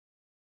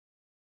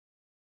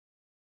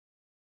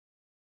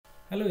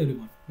Hello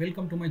everyone,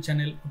 welcome to my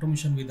channel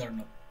Automation with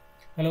Arnab.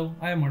 Hello,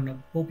 I am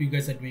Arnab. Hope you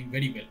guys are doing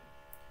very well.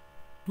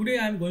 Today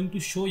I am going to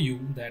show you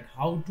that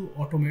how to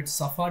automate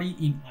Safari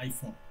in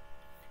iPhone.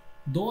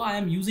 Though I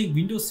am using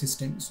Windows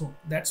system, so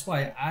that's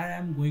why I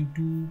am going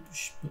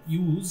to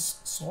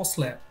use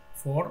Saucelab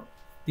for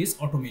this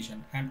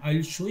automation, and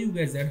I'll show you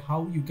guys that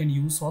how you can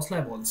use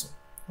Saucelab also.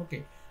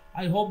 Okay,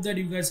 I hope that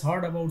you guys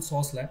heard about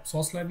Saucelab.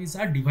 Saucelab is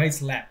a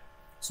device lab,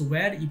 so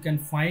where you can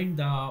find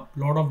the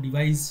lot of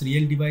device,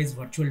 real device,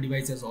 virtual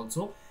devices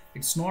also.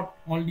 It's not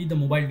only the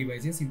mobile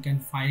devices, you can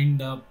find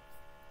the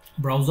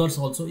browsers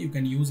also you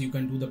can use. You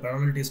can do the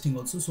parallel testing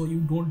also, so you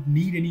don't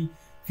need any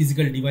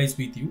physical device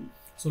with you.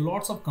 So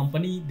lots of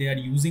company they are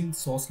using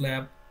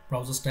Saucelab,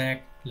 browser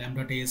stack,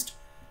 lambda test,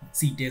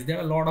 c test. There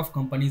are a lot of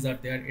companies are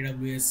there.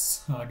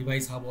 AWS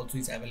device hub also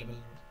is available.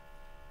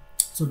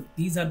 So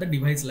these are the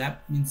device lab,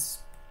 means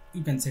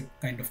you can set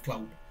kind of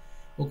cloud.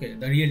 Okay,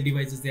 the real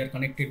devices, they are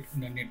connected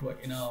in a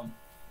network, in a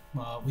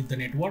with the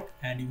network,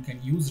 and you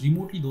can use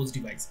remotely those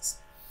devices.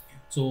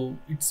 So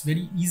it's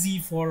very easy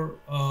for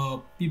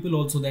people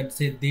also that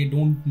say they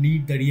don't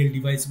need the real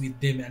device with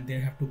them and they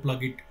have to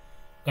plug it,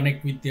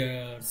 connect with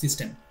their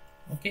system.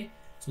 Okay,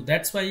 so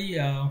that's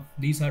why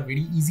these are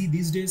very easy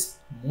these days.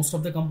 Most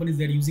of the companies,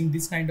 they're using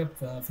this kind of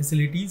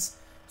facilities.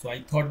 So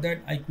I thought that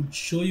I could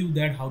show you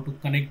that how to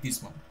connect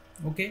this one.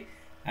 Okay,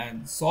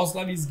 and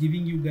Saucelab is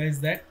giving you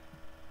guys that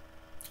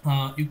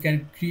you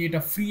can create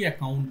a free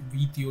account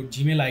with your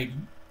Gmail ID.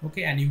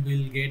 Okay, and you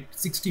will get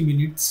 60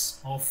 minutes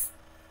of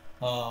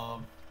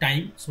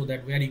time, so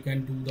that where you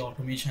can do the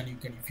automation. You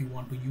can, if you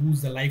want to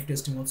use the live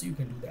testing also, you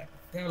can do that.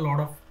 There are a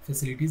lot of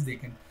facilities you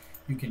can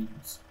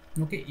use.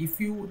 Okay, if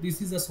you,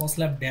 this is a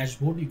Saucelab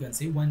dashboard, you can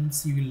say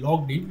once you will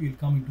logged in, you will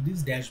come into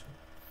this dashboard.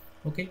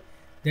 Okay,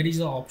 there is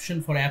an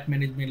option for app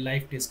management,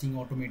 live testing,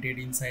 automated,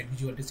 inside,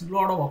 visual testing. A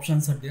lot of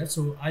options are there,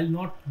 so I'll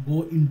not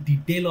go in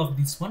detail of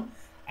this one.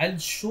 I'll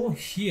show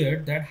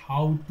here that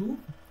how to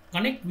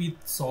connect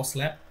with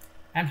Saucelab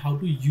and how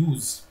to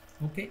use.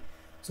 Okay,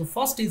 so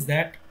first is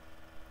that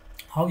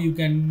how you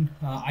can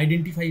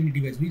identify any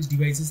device, which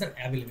devices are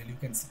available. You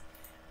can see,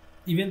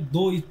 even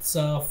though it's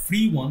a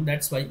free one,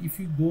 that's why if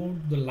you go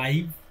to the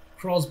live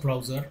cross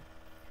browser,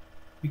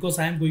 because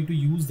I am going to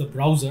use the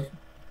browser,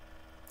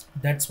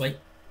 that's why.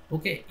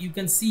 Okay, you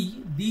can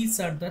see these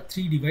are the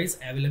 3 devices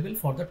available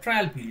for the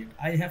trial period.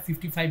 I have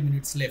 55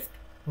 minutes left,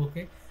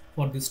 okay,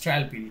 for this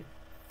trial period.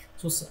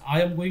 So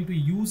I am going to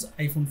use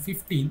iPhone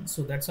 15,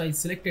 so that's why I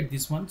selected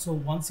this one. So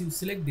once you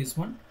select this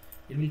one,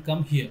 it will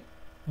come here.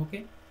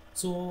 Okay,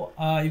 so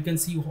you can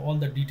see all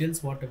the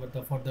details, whatever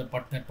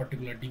that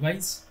particular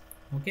device.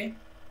 Okay,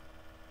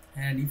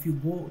 and if you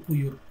go to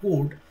your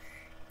code,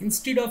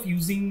 instead of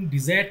using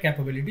desired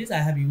capabilities, I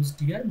have used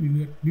here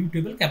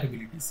mutable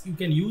capabilities. You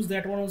can use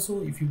that one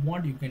also. If you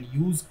want, you can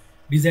use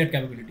desired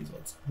capabilities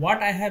also.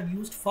 What I have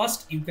used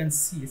first, you can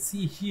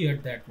see here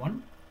that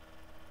one.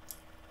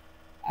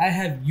 I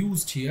have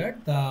used here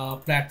the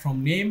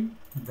platform name,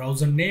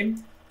 browser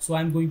name. So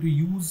I'm going to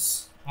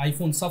use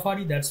iPhone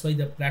Safari. That's why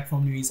the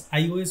platform name is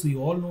iOS. We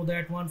all know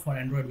that one. For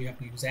Android, we have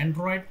to use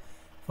Android.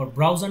 For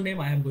browser name,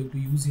 I am going to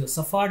use here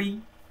Safari.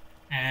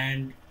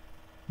 And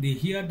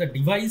here the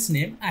device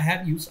name, I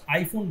have used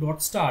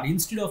iPhone.star.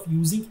 Instead of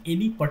using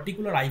any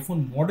particular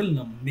iPhone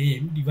model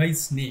name,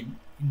 device name,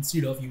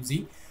 instead of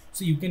using,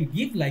 so you can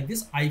give like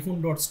this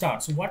iPhone.star.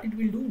 So what it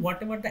will do,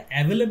 whatever the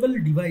available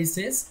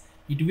devices,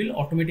 it will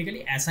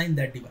automatically assign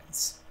that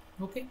device.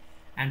 Okay,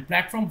 and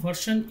platform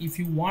version, if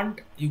you want,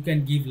 you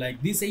can give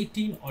like this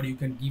 18, or you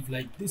can give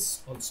like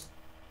this also.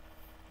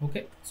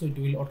 Okay, so it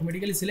will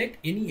automatically select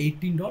any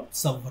 18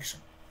 subversion.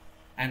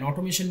 And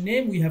automation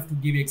name, we have to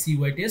give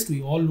XUI test.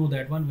 We all know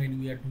that one.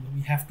 When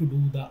we have to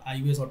do the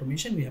iOS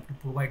automation, we have to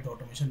provide the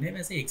automation name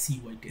as a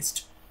XUI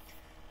test.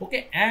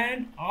 Okay,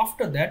 and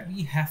after that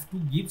we have to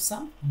give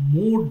some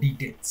more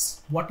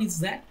details. What is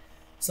that?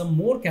 Some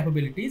more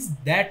capabilities,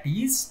 that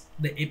is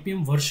the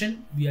appium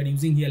version we are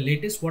using here,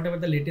 latest, whatever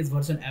the latest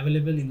version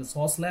available in the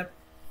Saucelab.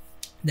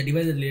 The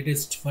device, the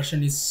latest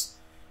version is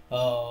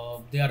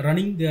they are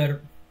running, their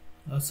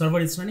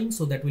server is running,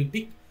 so that will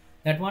pick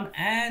that one.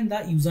 And the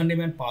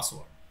username and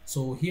password.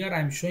 So here I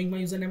am showing my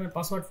username and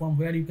password, from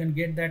where you can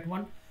get that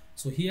one.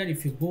 So here,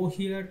 if you go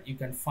here, you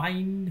can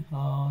find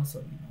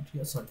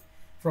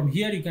from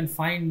here you can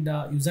find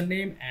the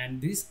username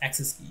and this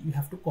access key. You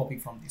have to copy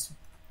from this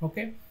one.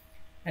 Okay,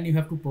 and you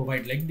have to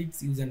provide like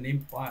this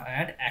username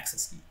and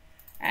access key.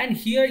 And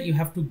here you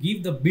have to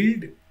give the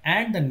build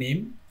and the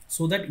name,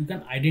 so that you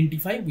can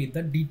identify with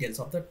the details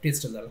of the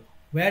test result.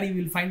 Where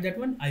you will find that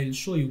one, I will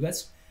show you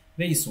guys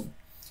very soon.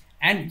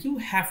 And you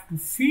have to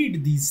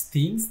feed these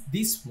things,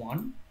 this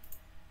one,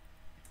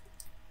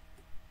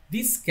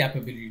 these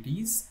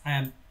capabilities I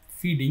am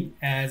feeding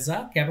as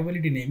a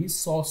capability name is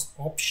source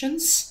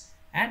options,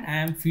 and I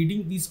am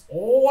feeding these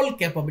all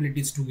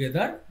capabilities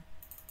together.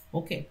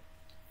 Okay,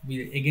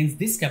 against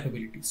this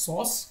capability,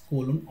 source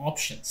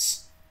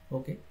options.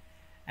 Okay,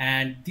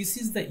 and this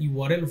is the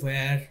URL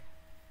where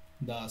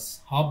the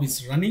hub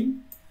is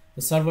running,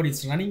 the server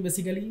is running,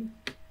 basically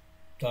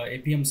the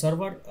appium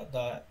server,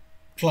 the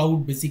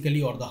cloud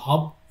basically, or the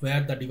hub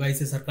where the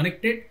devices are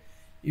connected.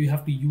 You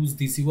have to use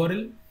this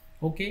URL.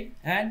 Okay,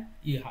 and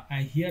here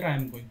I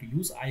am going to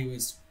use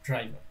iOS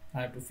driver.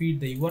 I have to feed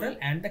the URL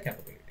and the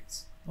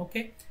capabilities.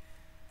 Okay,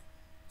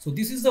 so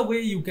this is the way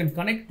you can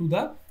connect to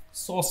the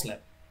Saucelab.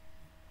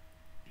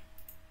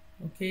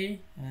 Okay,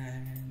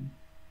 and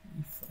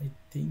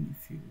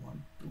if you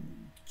want to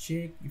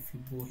check, if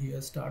you go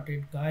here,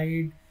 started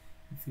guide,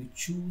 if you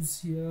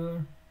choose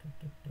here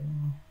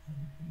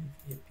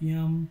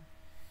appium,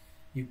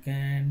 you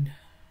can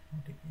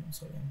not appium,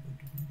 sorry, I'm going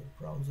to do the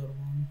browser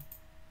one,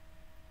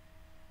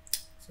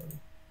 sorry,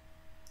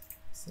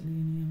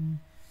 Selenium.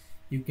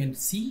 You can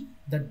see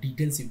the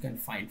details you can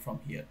find from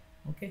here.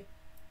 Okay,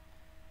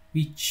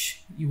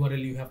 which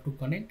URL you have to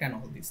connect and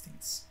all these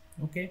things.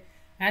 Okay,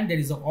 and there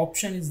is an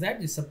option is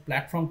that it's a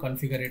platform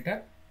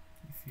configurator.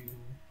 If you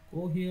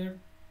go here,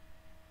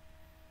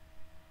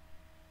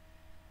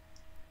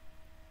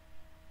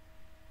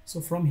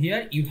 so from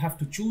here you have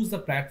to choose the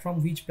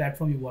platform, which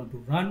platform you want to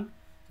run.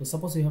 So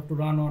suppose you have to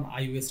run on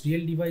iOS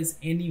real device,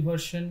 any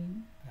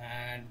version,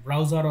 and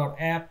browser or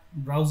app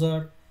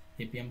browser,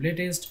 appium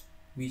latest,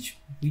 which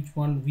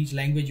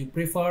language you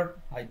prefer.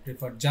 I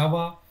prefer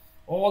Java.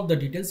 All the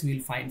details you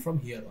will find from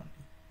here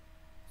only,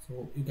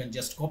 so you can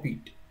just copy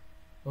it.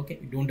 Okay,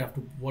 you don't have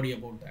to worry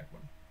about that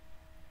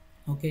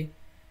one. Okay,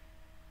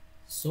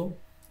 so,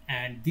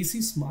 and this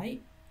is my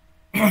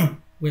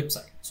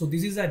website. So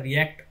this is a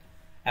React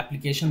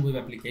application, web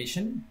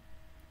application.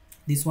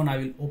 This one I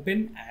will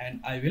open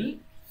and I will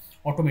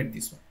automate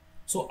this one.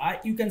 So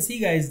you can see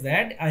guys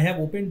that I have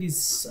opened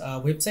this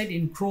website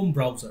in Chrome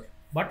browser,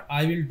 but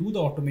I will do the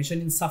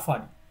automation in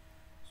Safari.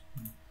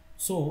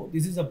 So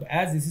this is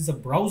as this is a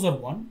browser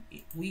one,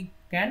 we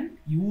can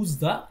use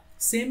the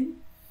same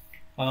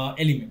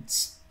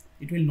elements.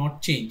 It will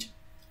not change.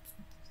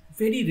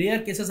 Very rare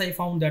cases I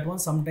found that one.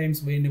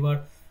 Sometimes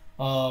whenever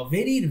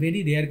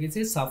very rare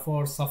cases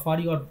for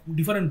Safari or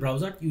different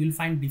browser, you will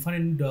find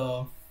different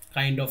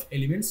kind of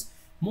elements.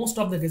 Most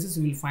of the cases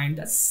you will find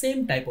the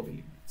same type of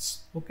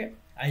elements. Okay,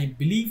 I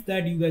believe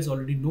that you guys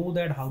already know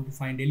that how to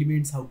find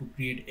elements, how to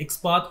create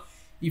XPath.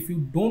 If you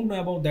don't know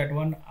about that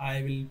one,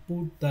 I will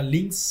put the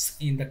links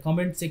in the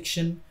comment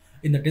section,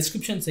 in the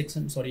description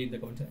section. Sorry, in the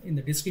comment, in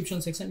the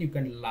description section. You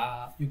can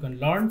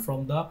learn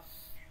from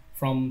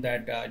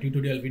that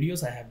tutorial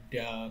videos I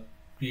have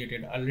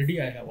created already.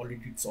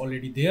 It's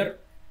already there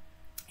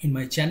in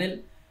my channel.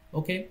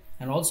 Okay,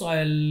 and also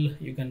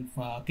you can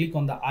click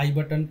on the I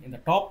button in the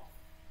top,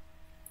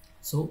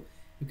 so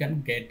you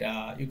can get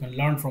you can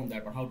learn from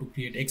that one how to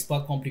create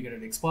XPath,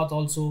 complicated XPath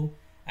also,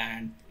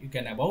 and you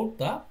can about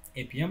the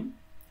appium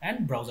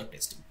and browser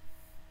testing.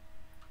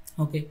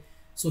 Okay,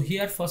 so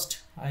here first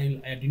I'll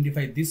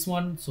identify this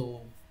one.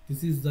 So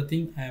this is the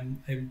thing.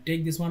 I will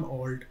take this one,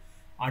 alt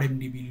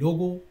RMDB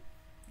logo.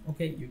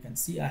 Okay, you can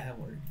see I have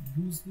already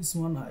used this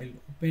one. I'll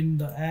open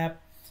the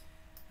app,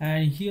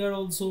 and here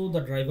also the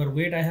driver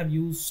weight I have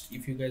used.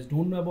 If you guys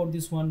don't know about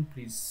this one,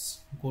 please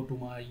go to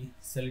my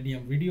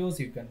Selenium videos.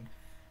 You can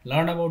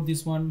learn about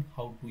this one,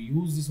 how to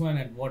use this one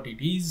and what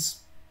it is.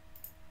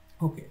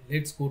 Okay,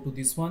 let's go to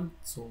this one.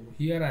 So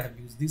here I have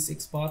used this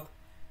XPath.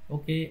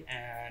 Okay,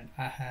 and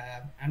I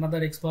have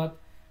another XPath,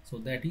 so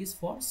that is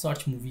for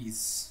search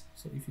movies.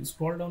 So if you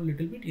scroll down a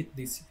little bit,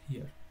 this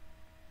here.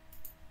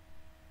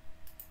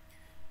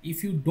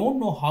 If you don't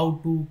know how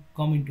to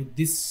come into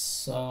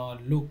this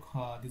look,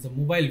 this is a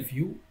mobile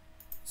view.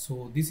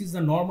 So this is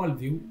the normal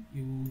view.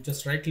 You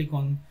just right click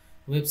on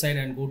the website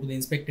and go to the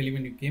inspect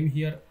element. You came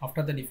here.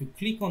 After that, if you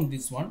click on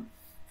this one,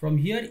 from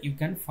here you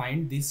can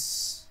find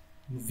this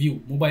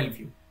view, mobile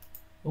view.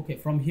 Okay,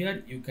 from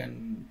here you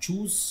can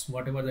choose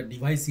whatever the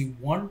device you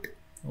want.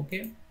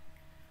 Okay,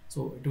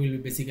 so it will be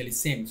basically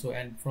same. So,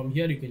 and from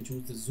here you can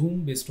choose the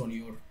zoom based on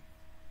your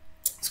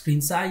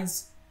screen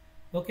size.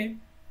 Okay,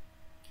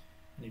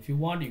 and if you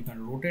want, you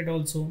can rotate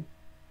also.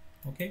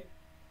 Okay,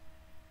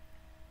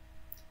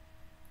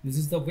 this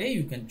is the way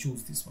you can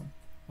choose this one.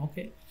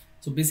 Okay,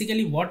 so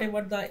basically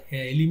whatever the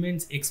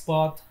elements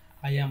XPath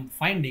I am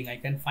finding, I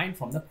can find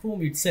from the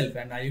Chrome itself,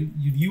 and I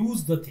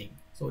use the thing.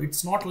 So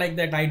it's not like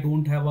that I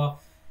don't have a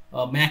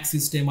Mac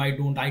system. I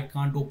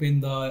can't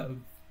open the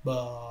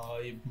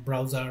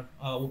browser,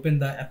 open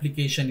the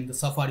application in the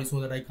Safari, so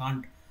that I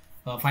can't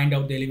find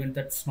out the element.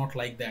 That's not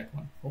like that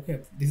one. Okay,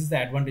 this is the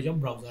advantage of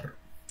browser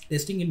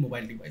testing in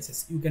mobile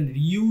devices. You can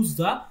reuse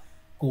the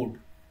code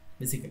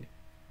basically.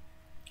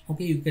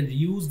 Okay, you can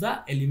reuse the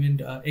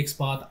element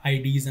XPath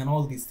IDs and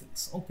all these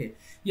things. Okay,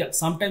 yeah,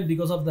 sometimes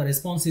because of the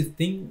responsive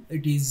thing,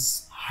 it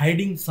is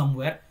hiding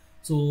somewhere.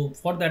 So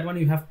for that one,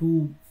 you have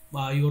to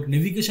your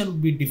navigation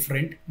would be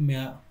different,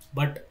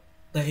 but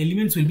the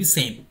elements will be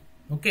same.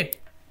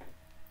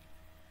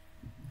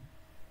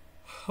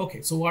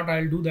 Okay, so what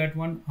I'll do that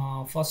one,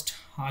 first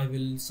I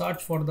will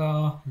search for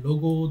the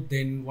logo.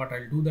 Then what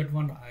I'll do that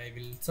one, I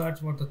will search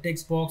for the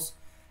text box,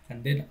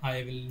 and then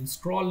I will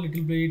scroll a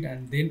little bit,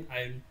 and then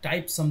I'll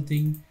type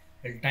something.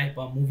 I'll type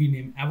a movie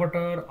name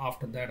Avatar.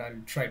 After that,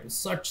 I'll try to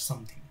search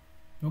something.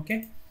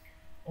 Okay,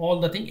 all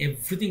the thing,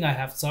 everything I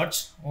have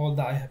searched, all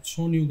the I have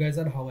shown you guys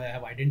are how I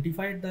have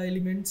identified the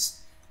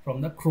elements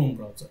from the Chrome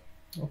browser.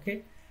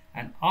 Okay,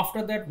 and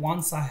after that,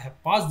 once I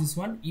have passed this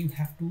one, you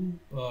have to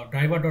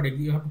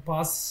you have to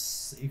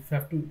pass, if you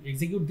have to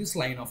execute this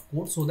line of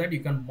code so that you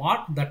can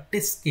mark the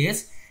test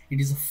case it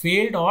is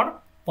failed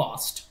or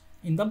passed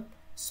in the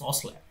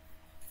Saucelab.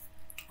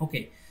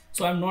 Okay,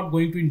 so I'm not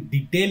going to in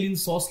detail in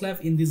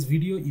Saucelab in this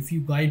video. If you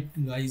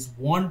guys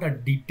want a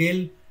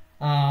detailed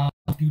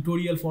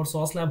tutorial for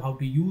Saucelab, how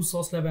to use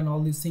Saucelab and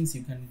all these things,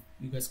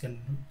 you guys can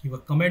give a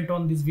comment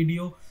on this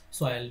video,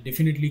 so I'll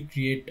definitely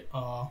create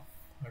a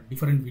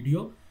different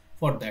video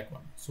for that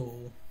one.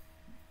 So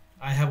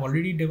I have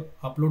already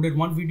uploaded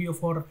one video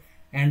for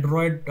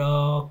Android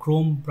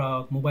Chrome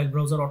mobile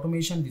browser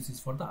automation. This is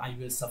for the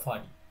iOS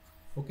Safari.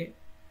 Okay,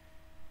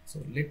 so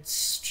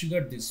let's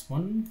trigger this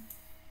one.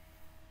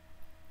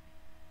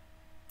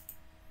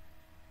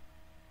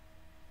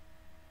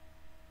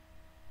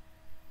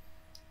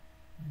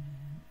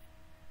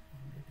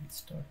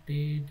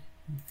 Started.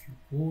 If you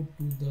go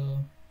to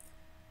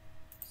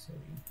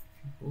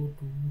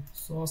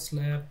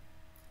Saucelab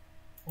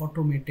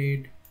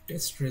automated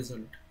test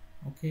result,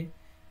 okay,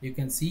 you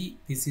can see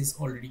this is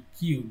already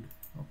queued,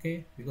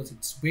 okay, because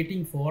it's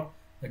waiting for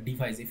the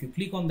device. If you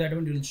click on that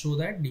one, it will show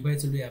that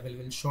device will be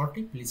available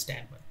shortly, please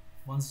stand by.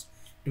 Once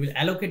it will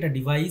allocate a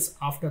device,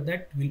 after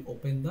that it will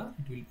open the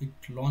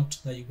it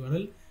launch the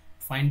URL,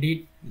 find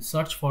it, you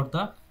search for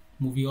the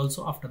movie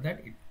also, after that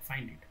it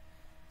find it.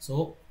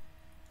 So,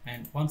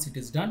 and once it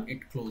is done,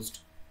 it closed.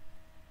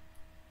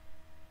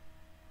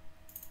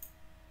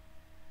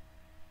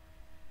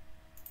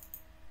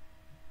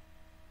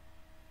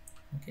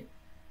 Okay,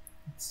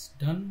 it's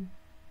done.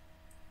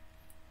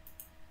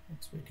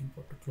 It's waiting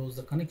for to close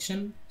the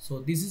connection. So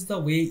this is the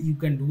way you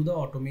can do the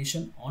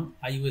automation on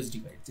iOS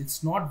device.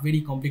 It's not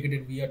very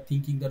complicated. We are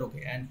thinking that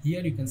okay, and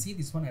here you can see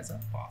this one as a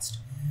passed.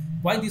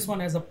 Why this one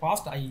as a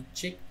passed? I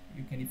check.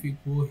 You can, if you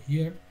go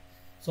here.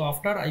 So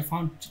after I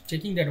found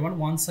checking that one,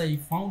 once I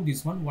found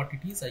this one, what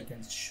it is, I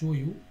can show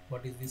you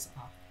what is this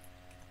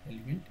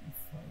element.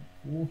 If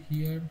I go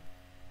here,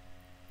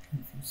 if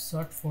you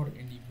search for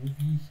any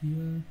movie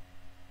here,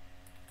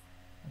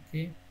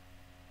 okay,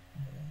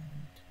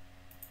 and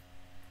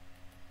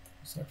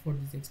search for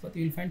this XPath,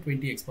 you will find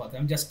 20 XPath.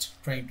 I'm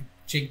just trying to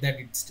check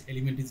that its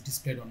element is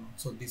displayed or not.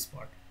 So this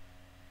part.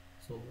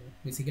 So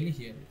basically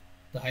here,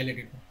 the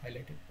highlighted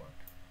part,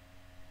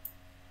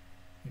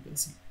 you can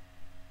see.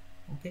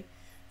 Okay.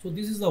 So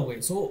this is the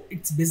way. So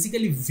it's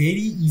basically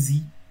very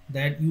easy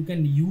that you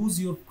can use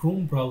your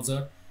Chrome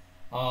browser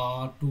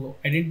to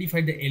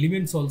identify the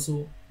elements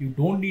also. You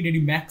don't need any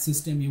Mac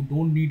system. You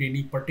don't need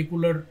any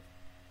particular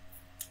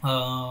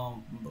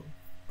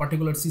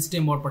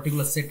system or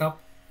particular setup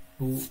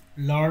to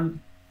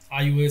learn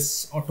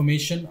iOS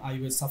automation,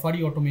 iOS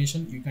Safari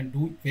automation. You can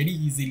do it very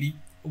easily.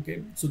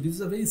 Okay. So this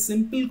is a very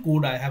simple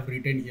code I have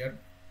written here.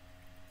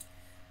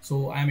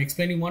 So I am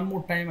explaining one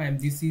more time.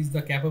 This is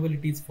the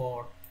capabilities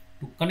for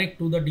to connect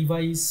to the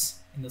device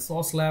in the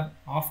Saucelab.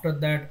 After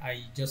that,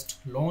 I just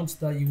launched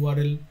the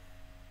URL.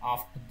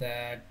 After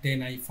that,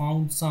 then I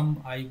found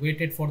I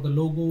waited for the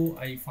logo.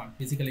 I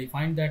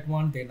find that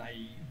one. Then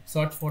I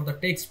search for the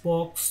text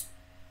box.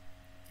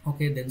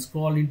 Okay, then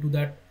scroll into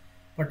that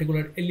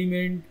particular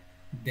element.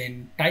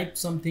 Then type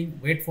something.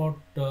 Wait for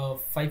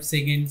 5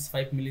 seconds,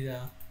 5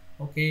 millisecond.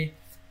 Okay,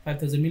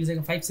 5000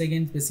 milliseconds, 5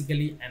 seconds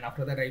basically. And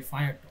after that, I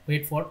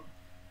wait for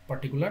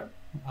particular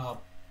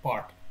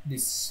part.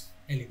 This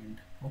element,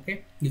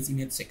 okay, this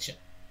image section,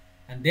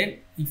 and then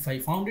if I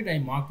found it, I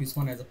mark this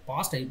one as a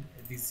passed.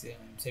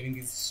 Saving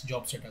this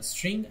job status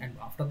string, and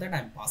after that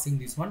I'm passing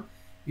this one.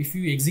 If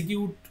you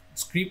execute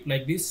script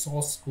like this,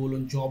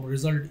 source:job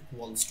result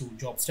equals to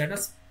job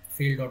status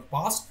failed or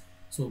passed,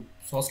 so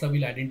Saucelab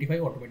will identify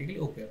automatically.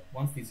 Okay,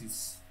 once this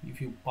is, if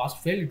you passed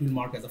failed, it will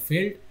mark as a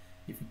failed.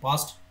 If you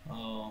passed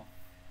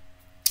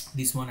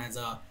this one as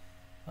a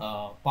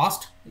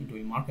passed, it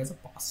will mark as a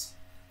pass.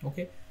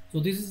 Okay. So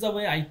this is the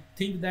way I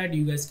think that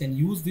you guys can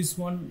use this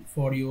one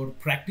for your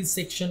practice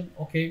section.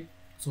 Okay,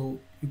 so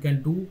you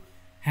can do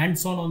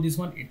hands-on on this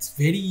one. It's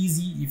very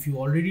easy. If you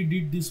already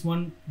did this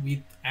one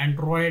with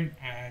Android,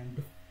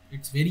 and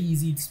it's very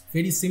easy, it's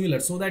very similar,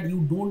 so that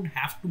you don't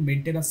have to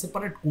maintain a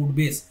separate code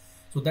base.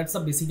 So that's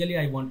basically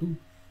I want to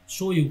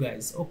show you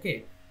guys.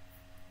 Okay,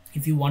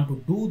 if you want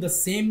to do the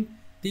same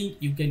thing,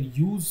 you can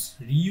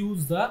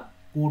reuse the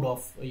code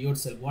of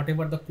yourself,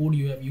 whatever the code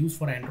you have used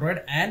for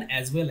Android and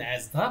as well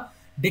as the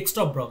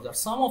desktop browser.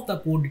 Some of the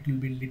code, it will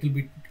be little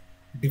bit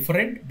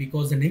different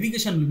because the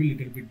navigation will be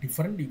little bit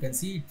different. You can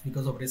see it's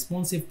because of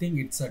responsive thing,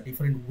 it's a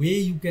different way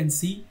you can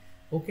see.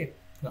 Okay,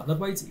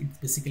 otherwise it's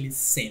basically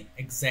same,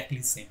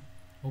 exactly same.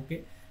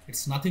 Okay,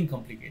 it's nothing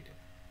complicated.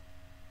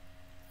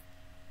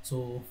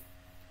 So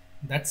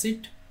that's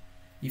it.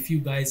 If you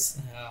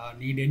guys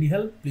need any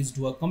help, please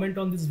do a comment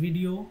on this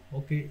video.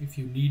 Okay, if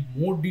you need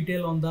more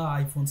detail on the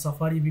iPhone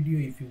Safari video,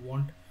 if you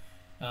want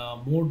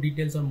more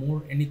details or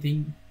more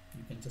anything,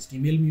 you can just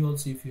email me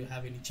also if you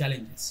have any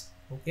challenges.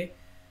 Okay,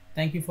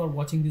 Thank you for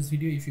watching this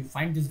video. If you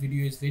find this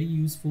video is very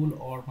useful,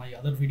 or my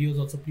other videos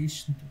also,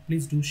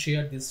 please do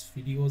share these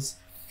videos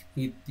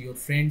with your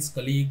friends,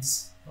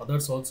 colleagues,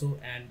 others also.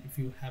 And if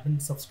you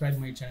haven't subscribed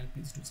my channel,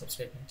 please do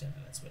subscribe my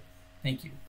channel as well. Thank you.